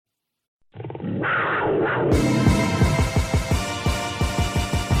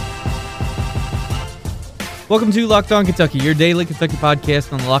Welcome to Locked On Kentucky, your daily Kentucky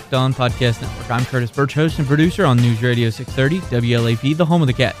podcast on the Locked On Podcast Network. I'm Curtis Birch, host and producer on News Radio 630, WLAP, the home of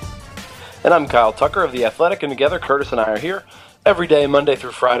the Cats. And I'm Kyle Tucker of The Athletic, and together Curtis and I are here every day, Monday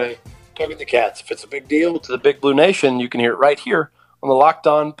through Friday, talking the Cats. If it's a big deal to the Big Blue Nation, you can hear it right here on the Locked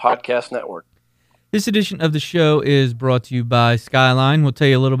On Podcast Network. This edition of the show is brought to you by Skyline. We'll tell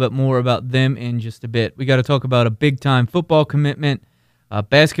you a little bit more about them in just a bit. We got to talk about a big-time football commitment,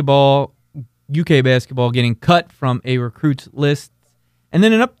 basketball, UK basketball getting cut from a recruits list, and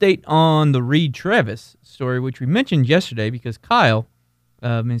then an update on the Reed Travis story, which we mentioned yesterday because Kyle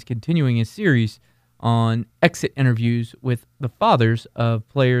is continuing his series on exit interviews with the fathers of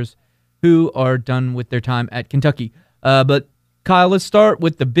players who are done with their time at Kentucky. But Kyle, let's start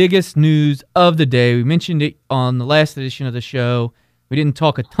with the biggest news of the day. We mentioned it on the last edition of the show. We didn't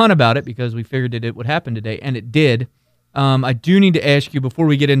talk a ton about it because we figured that it would happen today, and it did. I do need to ask you, before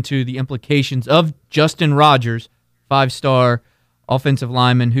we get into the implications of Justin Rogers, five-star offensive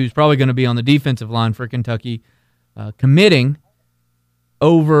lineman who's probably going to be on the defensive line for Kentucky, committing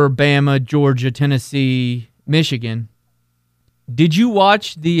over Bama, Georgia, Tennessee, Michigan. Did you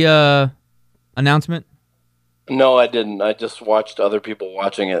watch the announcement? No, I didn't. I just watched other people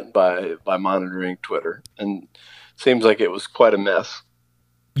watching it by monitoring Twitter, and it seems like it was quite a mess.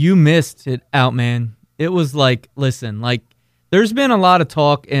 You missed it out, man. It was like, listen, like there's been a lot of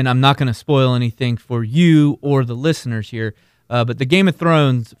talk, and I'm not going to spoil anything for you or the listeners here, but the Game of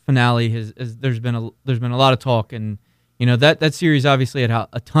Thrones finale there's been a lot of talk, and you know that series obviously had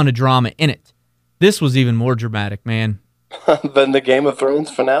a ton of drama in it. This was even more dramatic, man. Than the Game of Thrones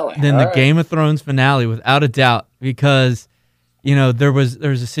finale. Game of Thrones finale, without a doubt, because you know there was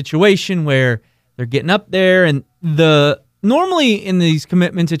a situation where they're getting up there, and normally in these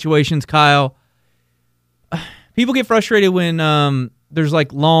commitment situations, Kyle, people get frustrated when there's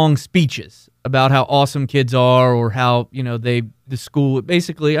like long speeches about how awesome kids are, or how the school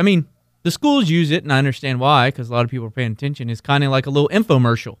basically. I mean, the schools use it, and I understand why, because a lot of people are paying attention. It's kind of like a little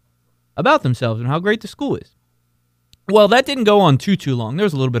infomercial about themselves and how great the school is. Well, that didn't go on too long. There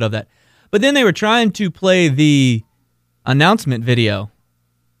was a little bit of that. But then they were trying to play the announcement video,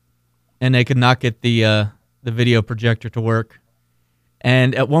 and they could not get the video projector to work.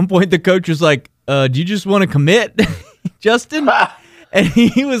 And at one point, the coach was like, do you just want to commit, Justin? And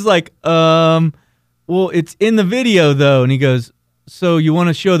he was like, well, it's in the video, though. And he goes, so you want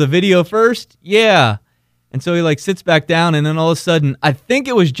to show the video first? Yeah. And so he like sits back down, and then all of a sudden, I think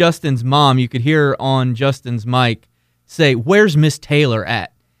it was Justin's mom. You could hear on Justin's mic say, "Where's Miss Taylor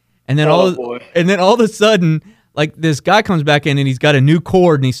at?" And then all of a sudden, like this guy comes back in, and he's got a new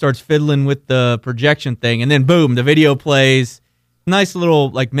cord, and he starts fiddling with the projection thing, and then boom, the video plays. Nice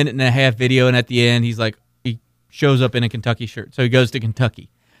little like minute and a half video, and at the end, he shows up in a Kentucky shirt, so he goes to Kentucky.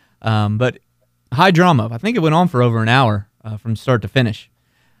 But high drama. I think it went on for over an hour from start to finish.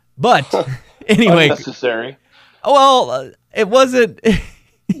 But anyway, unnecessary. Well, it wasn't.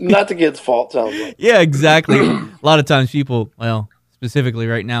 Not the kid's fault, sounds like. Yeah, exactly. A lot of times people, well, specifically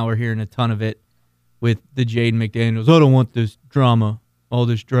right now, we're hearing a ton of it with the Jaden McDaniels. I don't want this drama, all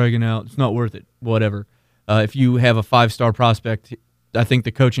this dragging out. It's not worth it. Whatever. If you have a five-star prospect, I think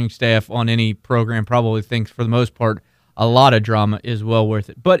the coaching staff on any program probably thinks, for the most part, a lot of drama is well worth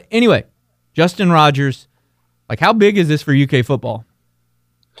it. But anyway, Justin Rogers, like how big is this for UK football?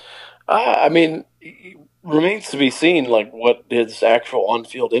 I mean, it remains to be seen like what his actual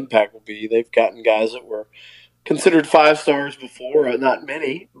on-field impact will be. They've gotten guys that were considered five stars before, not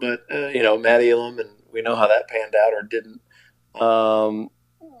many, but Matt Elam, and we know how that panned out or didn't.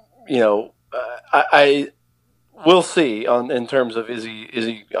 I will see in terms of is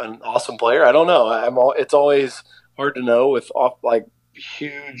he an awesome player? I don't know. It's always hard to know with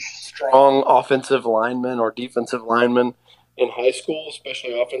huge, strong offensive linemen or defensive linemen in high school,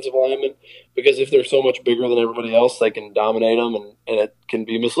 especially offensive linemen, because if they're so much bigger than everybody else, they can dominate them, and it can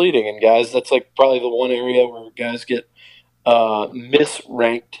be misleading. And guys, that's like probably the one area where guys get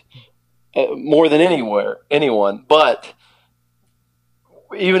misranked more than anyone. But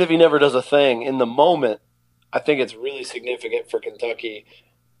even if he never does a thing, in the moment, I think it's really significant for Kentucky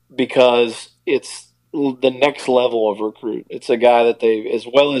because it's the next level of recruit. It's a guy that as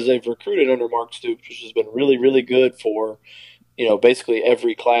well as they've recruited under Mark Stoops, which has been really, really good for, basically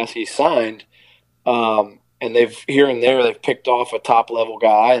every class he signed. And they've here and there, they've picked off a top level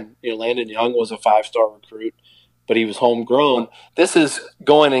guy, and, Landon Young was a 5-star recruit, but he was homegrown. This is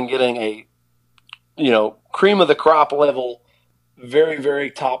going and getting a, cream of the crop level, very, very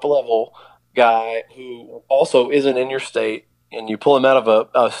top level guy who also isn't in your state, and you pull him out of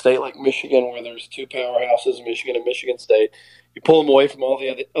a state like Michigan, where there's two powerhouses, Michigan and Michigan State. You pull him away from all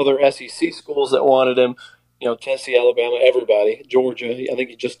the other SEC schools that wanted him, Tennessee, Alabama, everybody, Georgia. I think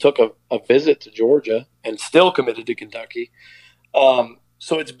he just took a visit to Georgia and still committed to Kentucky.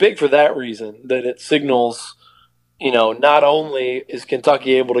 So it's big for that reason, that it signals, not only is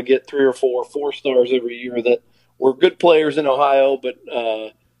Kentucky able to get 3 or 4 stars every year that were good players in Ohio, but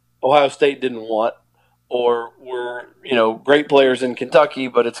Ohio State didn't want, or were, great players in Kentucky,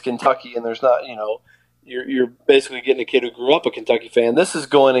 but it's Kentucky and there's not, you're basically getting a kid who grew up a Kentucky fan. This is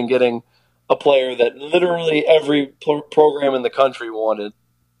going and getting a player that literally every program in the country wanted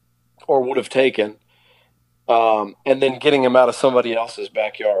or would have taken, and then getting him out of somebody else's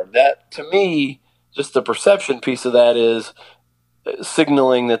backyard. That, to me, just the perception piece of that is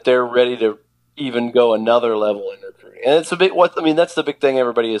signaling that they're ready to even go another level in recruiting. And it's that's the big thing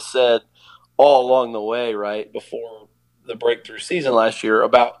everybody has said all along the way, right, before the breakthrough season last year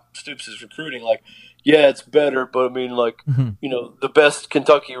about Stoops' recruiting. Like, yeah, it's better, but the best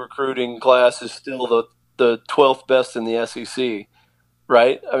Kentucky recruiting class is still the 12th best in the SEC,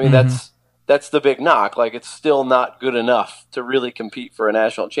 right? That's the big knock. Like, it's still not good enough to really compete for a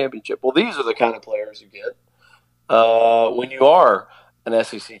national championship. Well, these are the kind of players you get when you are an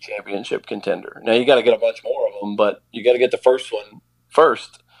SEC championship contender. Now, you got to get a bunch more of them, but you got to get the first one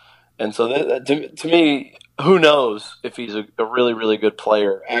first. And so, to me, who knows if he's a really, really good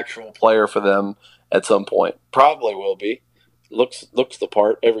player, actual player for them at some point. Probably will be. Looks the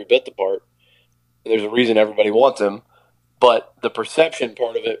part, every bit the part. There's a reason everybody wants him. But the perception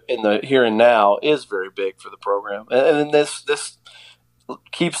part of it in the here and now is very big for the program. And this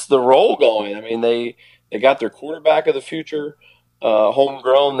keeps the roll going. They got their quarterback of the future,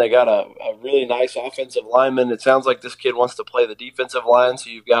 homegrown. They got a really nice offensive lineman. It sounds like this kid wants to play the defensive line, so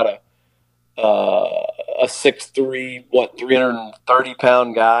you've got a 6'3",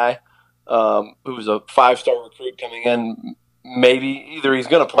 330-pound guy who's a 5-star recruit coming in. Maybe either he's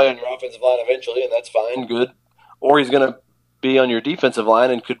going to play on your offensive line eventually, and that's fine, good, or he's going to be on your defensive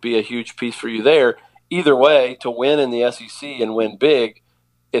line and could be a huge piece for you there. Either way, to win in the SEC and win big,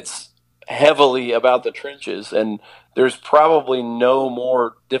 it's heavily about the trenches, and there's probably no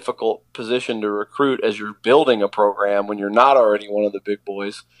more difficult position to recruit as you're building a program when you're not already one of the big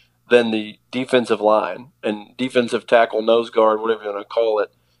boys than the defensive line and defensive tackle, nose guard, whatever you want to call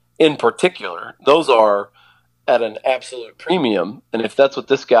it, in particular. Those are at an absolute premium, and if that's what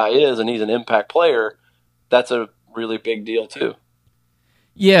this guy is and he's an impact player, that's a really big deal too.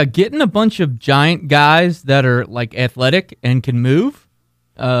 Yeah, getting a bunch of giant guys that are like athletic and can move,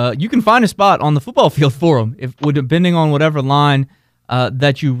 you can find a spot on the football field for them, depending on whatever line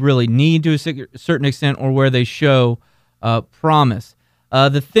that you really need to a certain extent or where they show promise.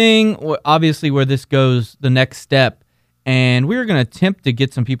 The thing, obviously, where this goes, the next step, and we're going to attempt to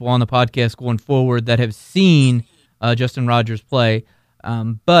get some people on the podcast going forward that have seen Justin Rogers play,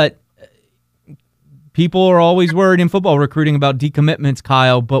 but people are always worried in football recruiting about decommitments,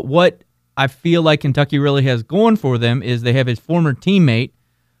 Kyle, but what I feel like Kentucky really has going for them is they have his former teammate,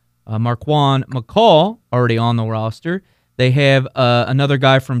 Marquand McCall, already on the roster. They have another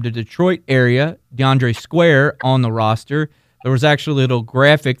guy from the Detroit area, DeAndre Square, on the roster. There was actually a little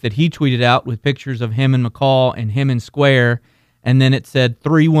graphic that he tweeted out with pictures of him and McCall and him and Square, and then it said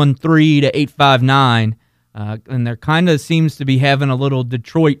 313 to 859, and there kind of seems to be having a little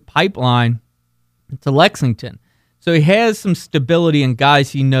Detroit pipeline to Lexington. So he has some stability and guys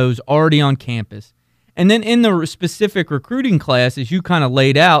he knows already on campus. And then in the specific recruiting class, as you kind of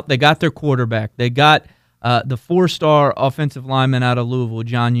laid out, they got their quarterback. They got the 4-star offensive lineman out of Louisville,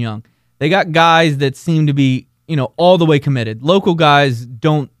 John Young. They got guys that seem to be, all the way committed. Local guys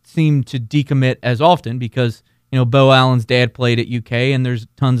don't seem to decommit as often because, Bo Allen's dad played at UK and there's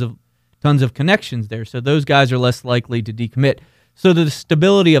tons of connections there. So those guys are less likely to decommit. So the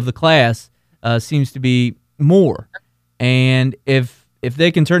stability of the class seems to be more. And if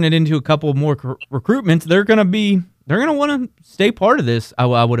they can turn it into a couple more recruitments, they're going to want to stay part of this,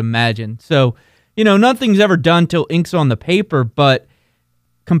 I would imagine. So, nothing's ever done till ink's on the paper, but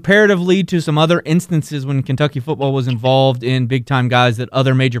comparatively to some other instances when Kentucky football was involved in big-time guys that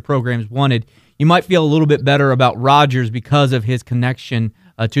other major programs wanted, you might feel a little bit better about Rogers because of his connection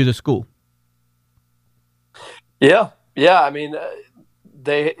to the school. Yeah. They had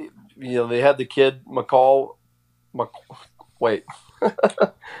the kid McCall. Wait,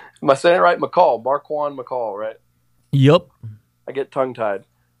 am I saying it right? Marquand McCall, right? Yep. I get tongue-tied.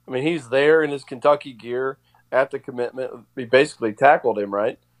 He's there in his Kentucky gear at the commitment. He basically tackled him,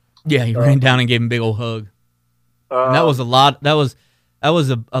 right? Yeah, he ran down and gave him a big old hug. And that was a lot. That was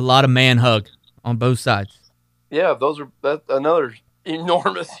a lot of man hug on both sides. Yeah, that's another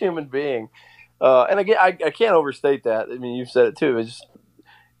enormous human being. And again, I can't overstate that. I mean, you've said it too. It's just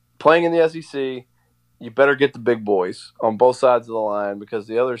playing in the SEC. You better get the big boys on both sides of the line because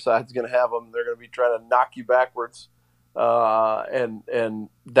the other side's going to have them. They're going to be trying to knock you backwards, and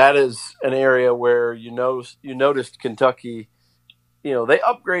that is an area where you noticed Kentucky. You know, they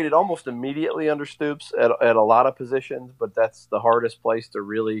upgraded almost immediately under Stoops at a lot of positions, but that's the hardest place to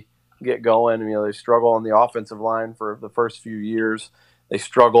really get going. You know, they struggle on the offensive line for the first few years. They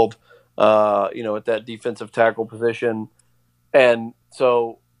struggled, at that defensive tackle position, and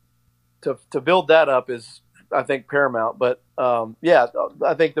so to build that up is, I think, paramount. But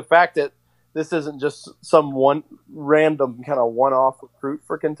I think the fact that this isn't just some one random kind of one-off recruit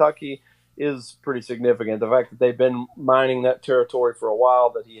for Kentucky is pretty significant. The fact that they've been mining that territory for a while,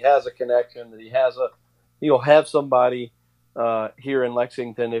 that he has a connection, that he'll have somebody here in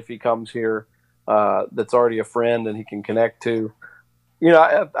Lexington if he comes here that's already a friend and he can connect to. You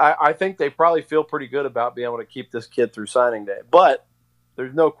know, I think they probably feel pretty good about being able to keep this kid through signing day. But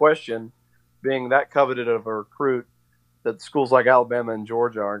there's no question, being that coveted of a recruit, that schools like Alabama and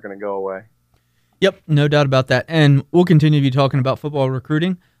Georgia aren't going to go away. Yep, no doubt about that. And we'll continue to be talking about football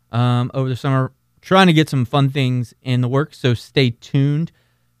recruiting over the summer, trying to get some fun things in the works, so stay tuned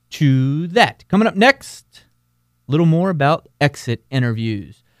to that. Coming up next, a little more about exit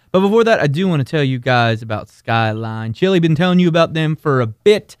interviews. But before that, I do want to tell you guys about Skyline Chili. Been telling you about them for a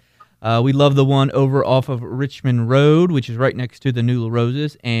bit. We love the one over off of Richmond Road, which is right next to the New La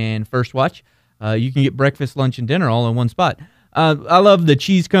Roses and First Watch. You can get breakfast, lunch, and dinner all in one spot. I love the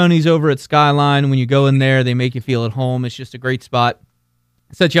cheese conies over at Skyline. When you go in there, they make you feel at home. It's just a great spot.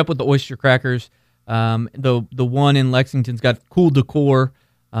 Set you up with the oyster crackers. The one in Lexington's got cool decor,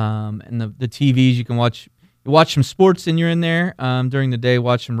 and the TVs. You can watch some sports, and you're in there during the day.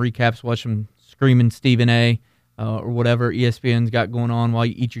 Watch some recaps. Watch some Screaming Stephen A. Or whatever ESPN's got going on while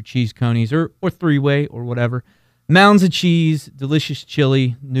you eat your cheese conies or three-way or whatever. Mounds of cheese, delicious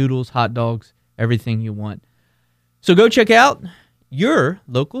chili, noodles, hot dogs, everything you want. So go check out your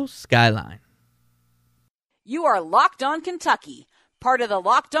local Skyline. You are Locked On Kentucky, part of the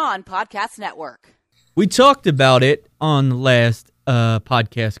Locked On Podcast Network. We talked about it on the last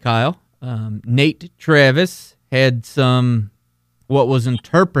podcast, Kyle. Nate Travis had some what was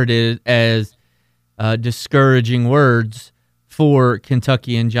interpreted as discouraging words for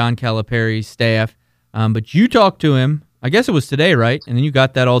Kentucky and John Calipari's staff. But you talked to him, I guess it was today, right? And then you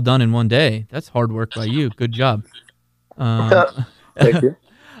got that all done in one day. That's hard work by you. Good job. Thank you.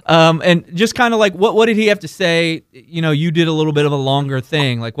 And just kind of like, what did he have to say? You know, you did a little bit of a longer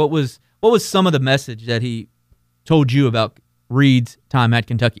thing. Like, what was some of the message that he told you about Reed's time at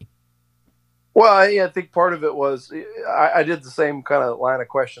Kentucky? Well, I think part of it was I did the same kind of line of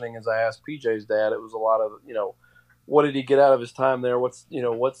questioning as I asked PJ's dad. It was a lot of, what did he get out of his time there? What's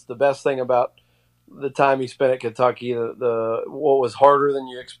the best thing about the time he spent at Kentucky? The what was harder than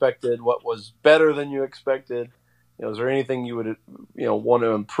you expected? What was better than you expected? Is there anything you would want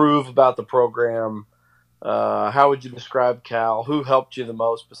to improve about the program? How would you describe Cal? Who helped you the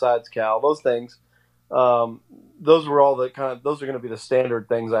most besides Cal? Those things. Those were all those are going to be the standard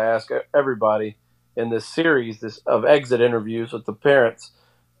things I ask everybody in this series of exit interviews with the parents.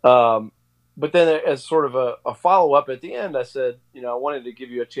 But then as sort of a follow-up at the end, I said, I wanted to give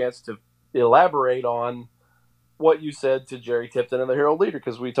you a chance to elaborate on what you said to Jerry Tipton and the Herald Leader,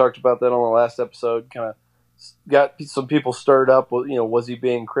 because we talked about that on the last episode, kind of got some people stirred up. Was he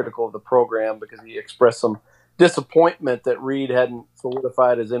being critical of the program because he expressed some disappointment that Reed hadn't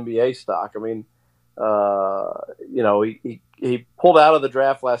solidified his NBA stock? I mean, he pulled out of the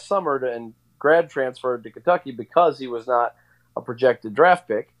draft last summer and grad transferred to Kentucky because he was not a projected draft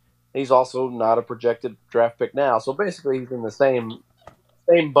pick. He's also not a projected draft pick now. So basically he's in the same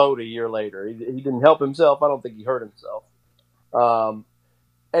boat a year later. He didn't help himself. I don't think he hurt himself.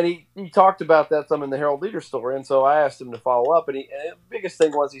 And he talked about that some in the Herald Leader story. And so I asked him to follow up. And the biggest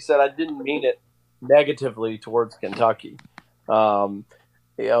thing was he said, I didn't mean it negatively towards Kentucky.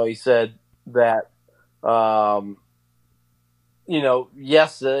 He said that,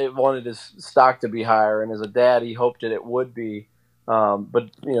 yes, they wanted his stock to be higher, and as a dad, he hoped that it would be.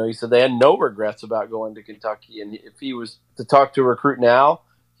 But he said they had no regrets about going to Kentucky, and if he was to talk to a recruit now,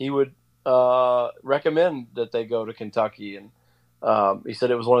 he would recommend that they go to Kentucky. And he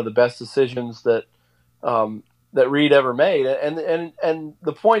said it was one of the best decisions that Reed ever made. And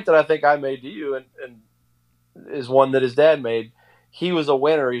the point that I think I made to you and is one that his dad made. He was a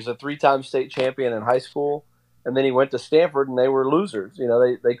winner. He was a 3-time state champion in high school, and then he went to Stanford, and they were losers.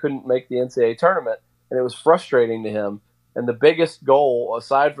 They couldn't make the NCAA tournament, and it was frustrating to him. And the biggest goal,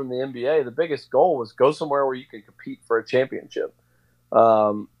 aside from the NBA, the biggest goal was go somewhere where you can compete for a championship.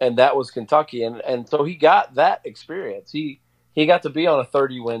 And that was Kentucky. And so he got that experience. He got to be on a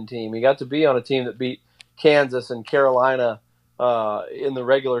 30-win team. He got to be on a team that beat Kansas and Carolina in the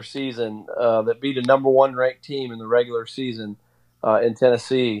regular season, that beat a number 1 ranked team in the regular season in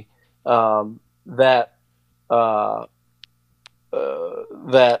Tennessee, that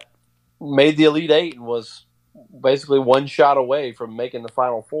made the Elite Eight and was basically one shot away from making the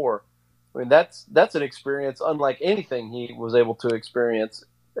Final Four. I mean, that's an experience unlike anything he was able to experience,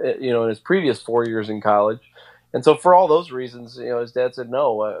 in his previous 4 years in college. And so for all those reasons, his dad said,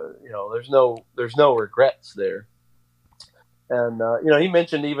 no, there's no regrets there. And, he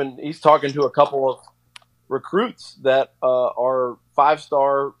mentioned even he's talking to a couple of recruits that are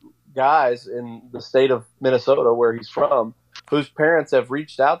 5-star guys in the state of Minnesota where he's from, whose parents have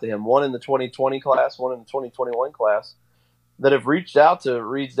reached out to him, one in the 2020 class, one in the 2021 class, that have reached out to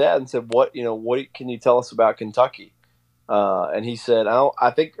Reed's dad and said, what can you tell us about Kentucky? And he said,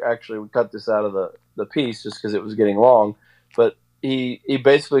 I think actually we cut this out of the piece just because it was getting long, but he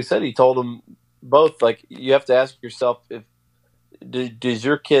basically said, he told them both, like, you have to ask yourself, does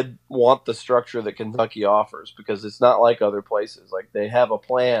your kid want the structure that Kentucky offers? Because it's not like other places. Like, they have a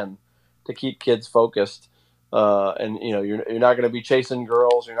plan to keep kids focused. And you're not going to be chasing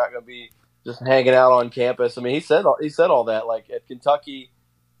girls. You're not going to be just hanging out on campus. I mean, he said all that. Like, at Kentucky,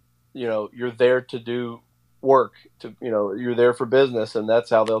 you're there to do work. You're there for business, and that's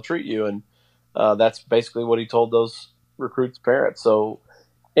how they'll treat you. And that's basically what he told those recruits' parents. So,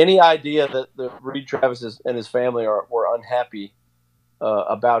 any idea that Reed Travis and his family were unhappy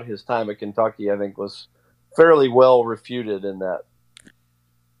about his time at Kentucky, I think, was fairly well refuted in that.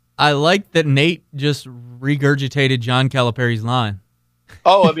 I like that Nate just regurgitated John Calipari's line.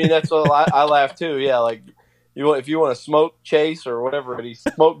 Oh, I mean, that's what I laugh too. Yeah, like, if you want to smoke, chase, or whatever it is,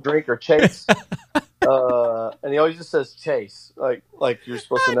 smoke, drink, or chase. And he always just says chase, like you're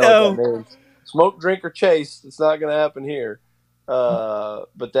supposed to know what that means. Smoke, drink, or chase. It's not going to happen here.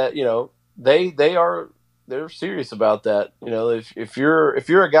 But that, they're serious about that. If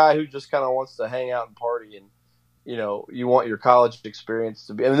you're a guy who just kind of wants to hang out and party, and you want your college experience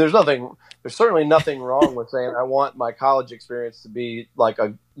to be, I mean, there's certainly nothing wrong with saying, I want my college experience to be like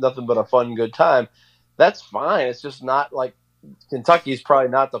nothing but a fun, good time. That's fine. It's just not like Kentucky's probably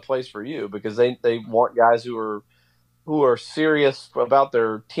not the place for you, because they want guys who are serious about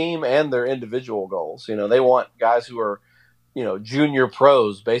their team and their individual goals. They want guys who are, junior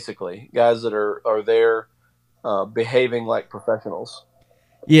pros, basically, guys that are there behaving like professionals.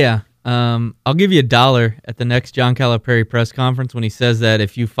 Yeah. I'll give you $1 at the next John Calipari press conference when he says that,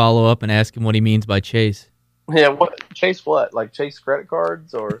 if you follow up and ask him what he means by chase. Yeah, what chase? What, like chase credit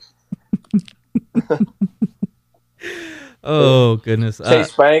cards or? Oh goodness!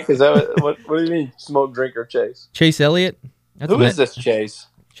 Chase Bank, is that what do you mean? Smoke, drink, or chase? Chase Elliott. Who is this Chase?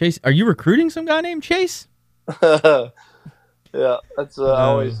 Chase, are you recruiting some guy named Chase? Yeah, that's I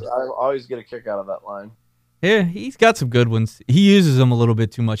always get a kick out of that line. Yeah, he's got some good ones. He uses them a little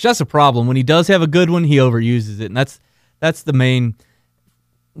bit too much. That's a problem. When he does have a good one, he overuses it, and that's the main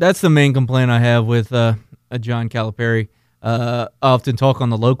complaint I have with John Calipari. I often talk on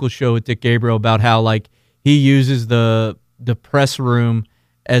the local show with Dick Gabriel about how, like, he uses the press room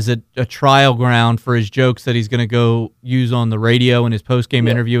as a trial ground for his jokes that he's going to go use on the radio in his post-game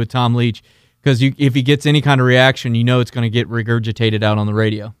interview with Tom Leach, because if he gets any kind of reaction, it's going to get regurgitated out on the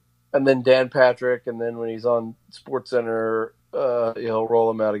radio. And then Dan Patrick, and then when he's on SportsCenter, he'll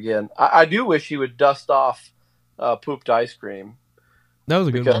roll him out again. I do wish he would dust off pooped ice cream. That was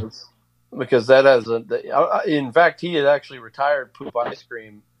a good one. Because that has in fact, he had actually retired poop ice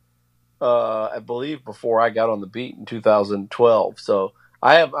cream, I believe, before I got on the beat in 2012. So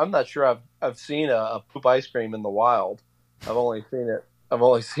I'm not sure I've seen a poop ice cream in the wild. I've only seen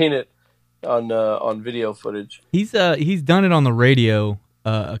it on video footage. He's done it on the radio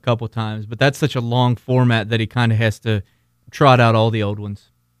a couple times, but that's such a long format that he kind of has to trot out all the old ones.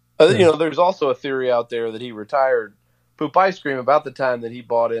 There's also a theory out there that he retired poop ice cream about the time that he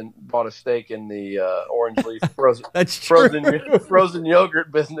bought a stake in the Orange Leaf frozen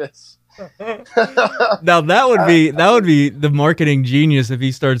yogurt business. Now that would be the marketing genius if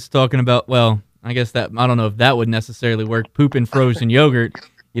he starts talking about, well, I guess that, I don't know if that would necessarily work. Poop and frozen yogurt.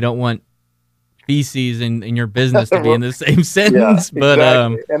 You don't want feces in your business to be in the same sentence, but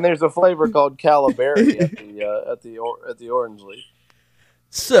exactly. And there's a flavor called Calaberry at the Orange Leaf.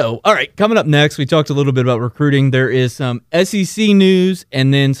 So, all right, coming up next, we talked a little bit about recruiting. There is some SEC news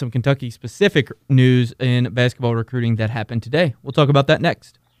and then some Kentucky-specific news in basketball recruiting that happened today. We'll talk about that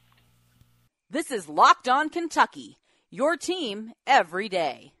next. This is Locked On Kentucky, Your team every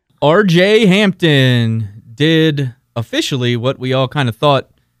day. RJ Hampton did officially what we all kind of thought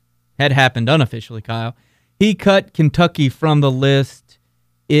had happened unofficially, Kyle. He cut Kentucky from the list.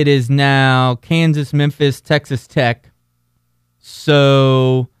 It is now Kansas, Memphis, Texas Tech.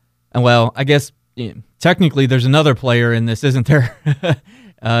 So, well, I guess technically there's another player in this, isn't there?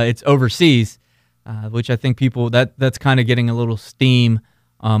 It's overseas, which I think that's kind of getting a little steam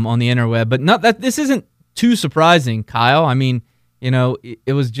on the interweb. But not that this isn't too surprising, Kyle. I mean,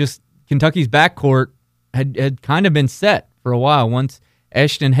 it was just Kentucky's backcourt had kind of been set for a while. Once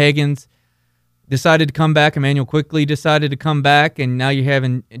Ashton Higgins decided to come back, Emmanuel Quickley decided to come back, and now you're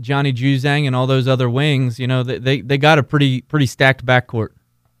having Johnny Juzang and all those other wings. They got a pretty stacked backcourt.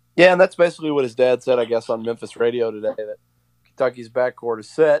 Yeah, and that's basically what his dad said, I guess, on Memphis radio today, that Kentucky's backcourt is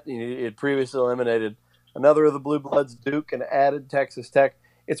set. He had previously eliminated another of the Blue Bloods, Duke, and added Texas Tech.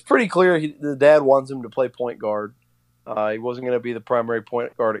 It's pretty clear the dad wants him to play point guard. He wasn't going to be the primary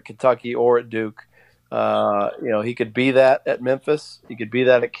point guard at Kentucky or at Duke. He could be that at Memphis. He could be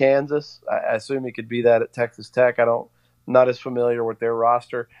that at Kansas. I assume he could be that at Texas Tech. I'm not as familiar with their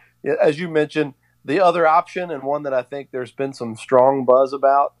roster. As you mentioned, the other option, and one that I think there's been some strong buzz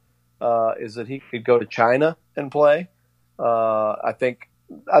about, is that he could go to China and play. I think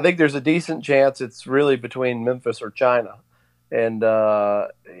there's a decent chance it's really between Memphis or China. And,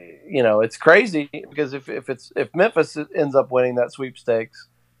 it's crazy because if Memphis ends up winning that sweepstakes,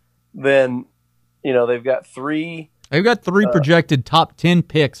 then, they've got three projected top 10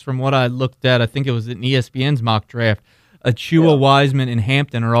 picks from what I looked at. I think it was in ESPN's mock draft. Achua, Wiseman, and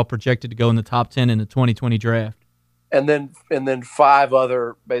Hampton are all projected to go in the top 10 in the 2020 draft. And then 5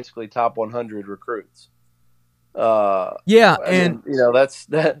 other basically top 100 recruits. And that's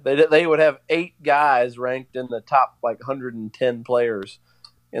that. They would have 8 guys ranked in the top 110 players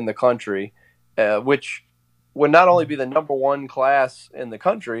in the country, which would not only be the number 1 class in the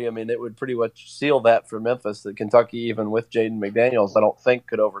country. I mean, it would pretty much seal that for Memphis. That Kentucky, even with Jaden McDaniels, I don't think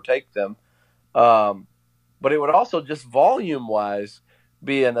could overtake them. But it would also just volume-wise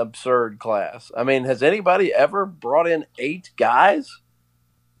be an absurd class. I mean, has anybody ever brought in 8 guys?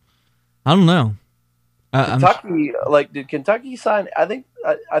 I don't know. Kentucky, did Kentucky sign? I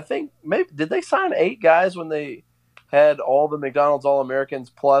think maybe did they sign 8 guys when they had all the McDonald's All-Americans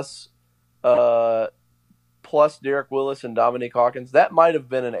plus Derek Willis and Dominique Hawkins? That might have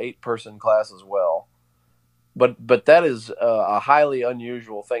been an 8-person class as well. But that is a highly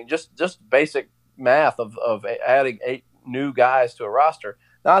unusual thing. Just basic math of adding 8 new guys to a roster.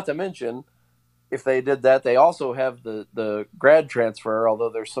 Not to mention, if they did that, they also have the grad transfer, although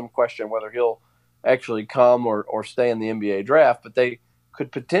there's some question whether he'll actually come or stay in the NBA draft. But they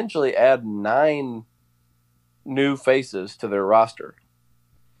could potentially add 9 new faces to their roster.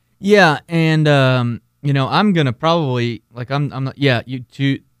 Yeah, and I'm gonna probably I'm not. Yeah, you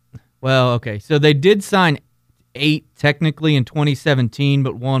two. Well, okay. So they did sign 8 technically in 2017,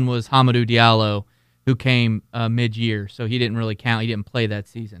 but one was Hamidou Diallo, who came mid-year, so he didn't really count. He didn't play that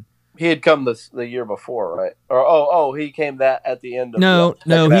season. He had come the year before, right? Or he came that at the end of no,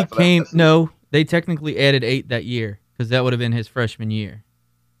 he came. No, they technically added 8 that year because that would have been his freshman year.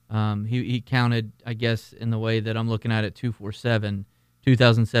 He counted, I guess, in the way that I'm looking at it, 247,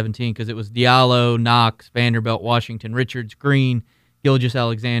 2017, because it was Diallo, Knox, Vanderbilt, Washington, Richards, Green,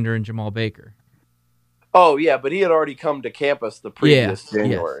 Gilgeous-Alexander, and Jamal Baker. Oh yeah, but he had already come to campus the previous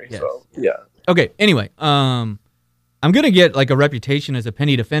January. Yes. So yeah. Okay. Anyway, I'm gonna get a reputation as a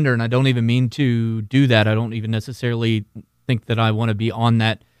penny defender, and I don't even mean to do that. I don't even necessarily think that I want to be on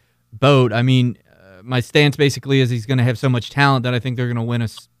that boat. I mean, my stance basically is he's gonna have so much talent that I think they're gonna win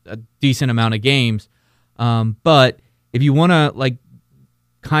a decent amount of games. But if you want to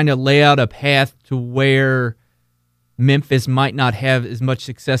kind of lay out a path to where Memphis might not have as much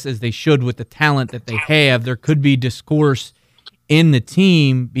success as they should with the talent that they have, there could be discourse in the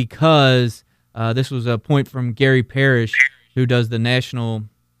team because this was a point from Gary Parrish, who does the national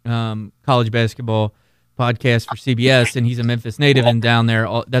college basketball podcast for CBS, and he's a Memphis native, and down there,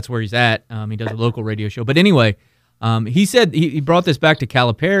 that's where he's at. He does a local radio show. But anyway, he said he brought this back to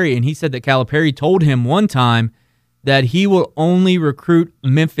Calipari, and he said that Calipari told him one time that he will only recruit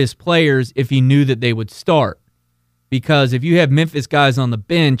Memphis players if he knew that they would start. Because if you have Memphis guys on the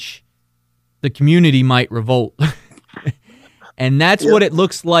bench, the community might revolt. And that's what it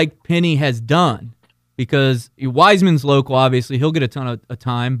looks like Penny has done. Because Wiseman's local, obviously. He'll get a ton of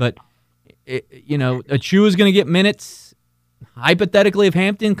time. But, Achua is going to get minutes. Hypothetically, if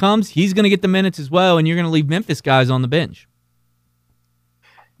Hampton comes, he's going to get the minutes as well. And you're going to leave Memphis guys on the bench.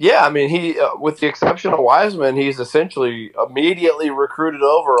 Yeah, I mean, he, with the exception of Wiseman, he's essentially immediately recruited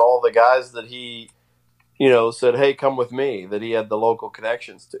over all the guys that he said, "Hey, come with me," that he had the local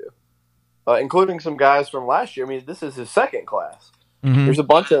connections to, including some guys from last year. I mean, this is his second class. Mm-hmm.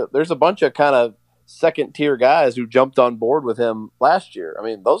 There's a bunch of kind of second tier guys who jumped on board with him last year. I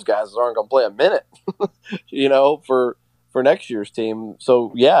mean, those guys aren't going to play a minute, for next year's team.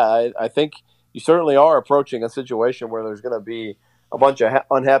 So yeah, I think you certainly are approaching a situation where there's going to be a bunch of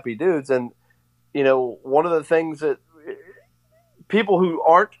unhappy dudes. And one of the things that people who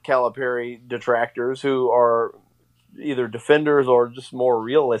aren't Calipari detractors, who are either defenders or just more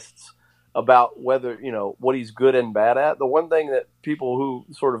realists about whether, what he's good and bad at, the one thing that people who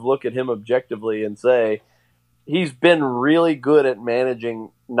sort of look at him objectively and say, he's been really good at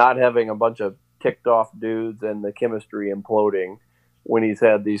managing not having a bunch of ticked off dudes and the chemistry imploding when he's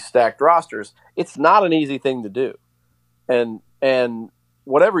had these stacked rosters. It's not an easy thing to do. And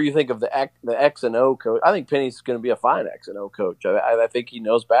whatever you think of the X and O coach, I think Penny's going to be a fine X and O coach. I think he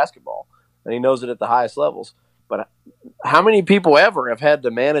knows basketball, and he knows it at the highest levels. But how many people ever have had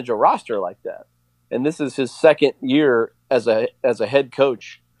to manage a roster like that? And this is his second year as a head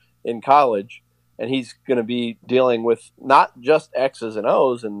coach in college, and he's going to be dealing with not just X's and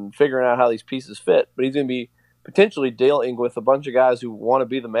O's and figuring out how these pieces fit, but he's going to be potentially dealing with a bunch of guys who want to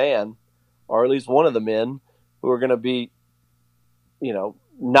be the man, or at least one of the men, who are going to be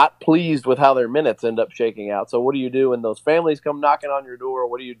not pleased with how their minutes end up shaking out. So what do you do when those families come knocking on your door?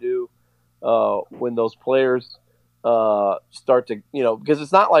 What do you do when those players start to, because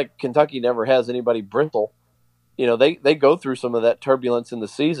it's not like Kentucky never has anybody brittle. They go through some of that turbulence in the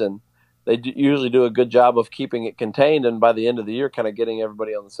season. They usually do a good job of keeping it contained, and by the end of the year, kind of getting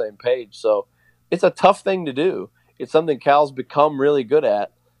everybody on the same page. So it's a tough thing to do. It's something Cal's become really good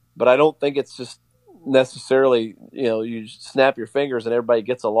at, but I don't think it's just necessarily, you snap your fingers and everybody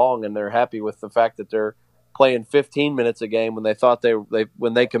gets along and they're happy with the fact that they're playing 15 minutes a game when they thought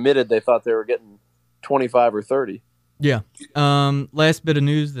when they committed, they thought they were getting 25 or 30. Yeah. Last bit of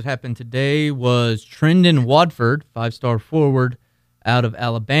news that happened today was Trendon Watford, 5-star forward out of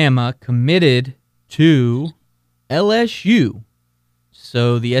Alabama, committed to LSU.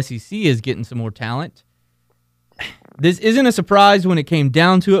 So the SEC is getting some more talent. This isn't a surprise when it came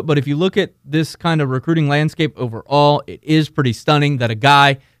down to it, but if you look at this kind of recruiting landscape overall, it is pretty stunning that a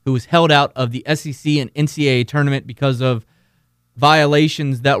guy who was held out of the SEC and NCAA tournament because of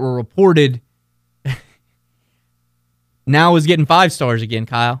violations that were reported now is getting 5 stars again,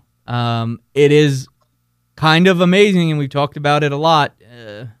 Kyle. It is kind of amazing, and we've talked about it a lot.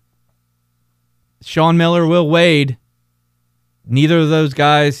 Sean Miller, Will Wade, neither of those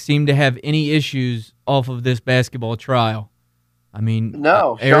guys seem to have any issues off of this basketball trial. I mean,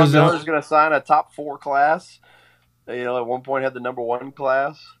 no, Sean Miller's going to sign a top 4 class. At one point had the number 1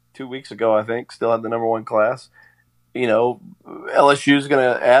 class. 2 weeks ago, I think, still had the number 1 class. LSU's going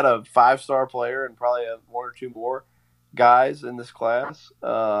to add a 5-star player and probably 1 or 2 more guys in this class.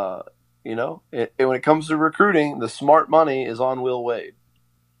 When it comes to recruiting, the smart money is on Will Wade.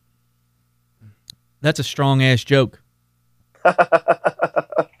 That's a strong-ass joke.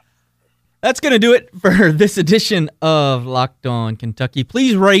 That's going to do it for this edition of Locked On Kentucky.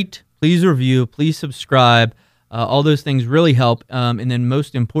 Please rate, please review, please subscribe. All those things really help. And then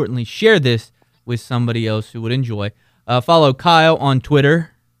most importantly, share this with somebody else who would enjoy. Follow Kyle on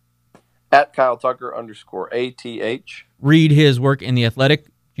Twitter. At Kyle Tucker _ATH. Read his work in The Athletic.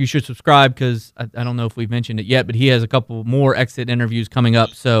 You should subscribe because I don't know if we've mentioned it yet, but he has a couple more exit interviews coming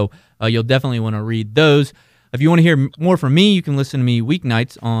up. So you'll definitely want to read those. If you want to hear more from me, you can listen to me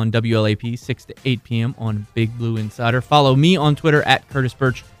weeknights on WLAP, 6 to 8 p.m. on Big Blue Insider. Follow me on Twitter at Curtis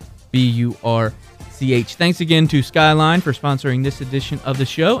Birch, BURCH. Thanks again to Skyline for sponsoring this edition of the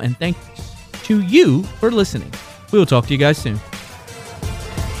show, and thanks to you for listening. We will talk to you guys soon.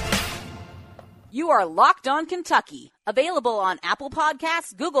 You are Locked On Kentucky, available on Apple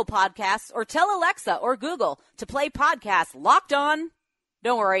Podcasts, Google Podcasts, or tell Alexa or Google to play podcast Locked On.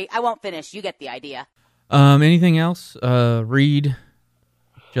 Don't worry, I won't finish. You get the idea. Anything else? Reed,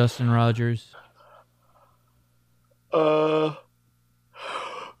 Justin Rogers. RJ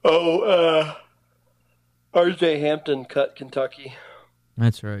Hampton cut Kentucky.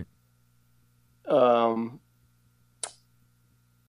 That's right.